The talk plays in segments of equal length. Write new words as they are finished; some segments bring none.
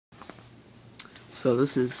So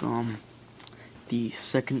this is the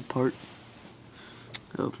second part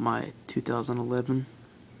of my 2011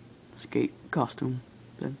 skate costume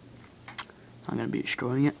thing. I'm gonna be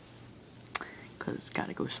destroying it because it's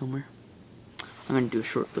gotta go somewhere. I'm gonna do a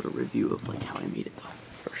short little review of like how I made it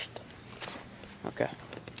first. Okay,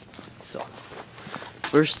 so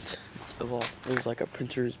first of all, it was like a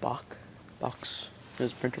printer's box.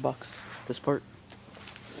 There's a printer box, this part,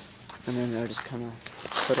 and then I just kind of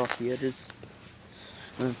cut off the edges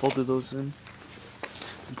and then folded those in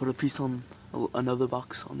and put a piece on another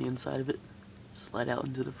box on the inside of it, slide out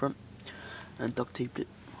into the front, and duct taped it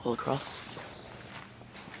all across.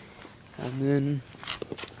 And then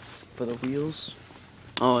for the wheels,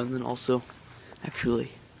 oh, and then also,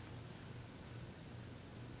 actually,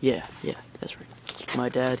 yeah, that's right. My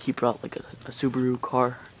dad, he brought like a Subaru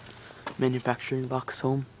car manufacturing box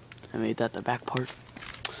home. I made that the back part.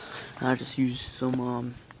 And I just used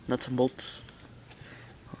some nuts and bolts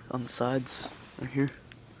on the sides right here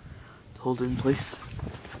to hold it in place.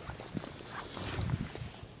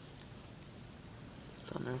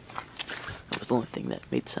 So no, that was the only thing that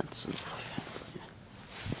made sense and stuff.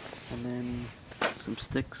 Yeah. And then some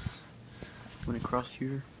sticks went across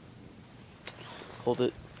here, hold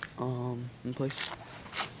it in place,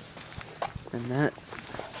 and that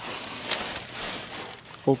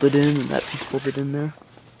folded in, and that piece folded in there.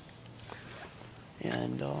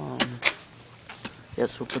 And yeah,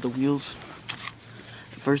 so for the wheels,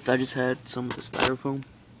 first I just had some of the styrofoam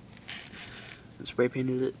and spray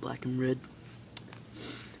painted it black and red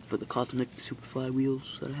for the Cosmic Superfly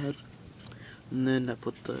wheels that I had. And then I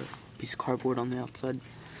put the piece of cardboard on the outside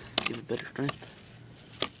to give it better strength.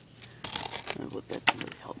 But that didn't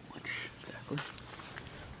really help much, exactly.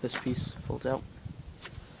 This piece folds out.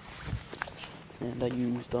 And I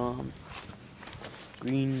used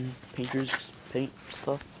green painter's paint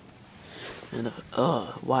stuff and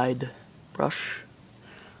a wide brush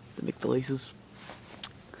to make the laces.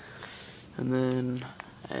 And then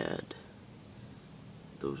I had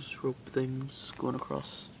those rope things going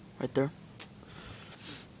across right there.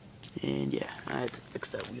 And yeah, I had to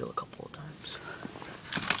fix that wheel a couple of times.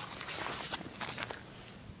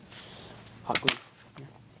 Hot glue. Yeah.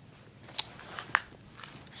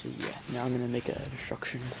 So yeah, now I'm gonna make a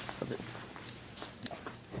destruction of it.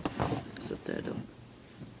 Set that up.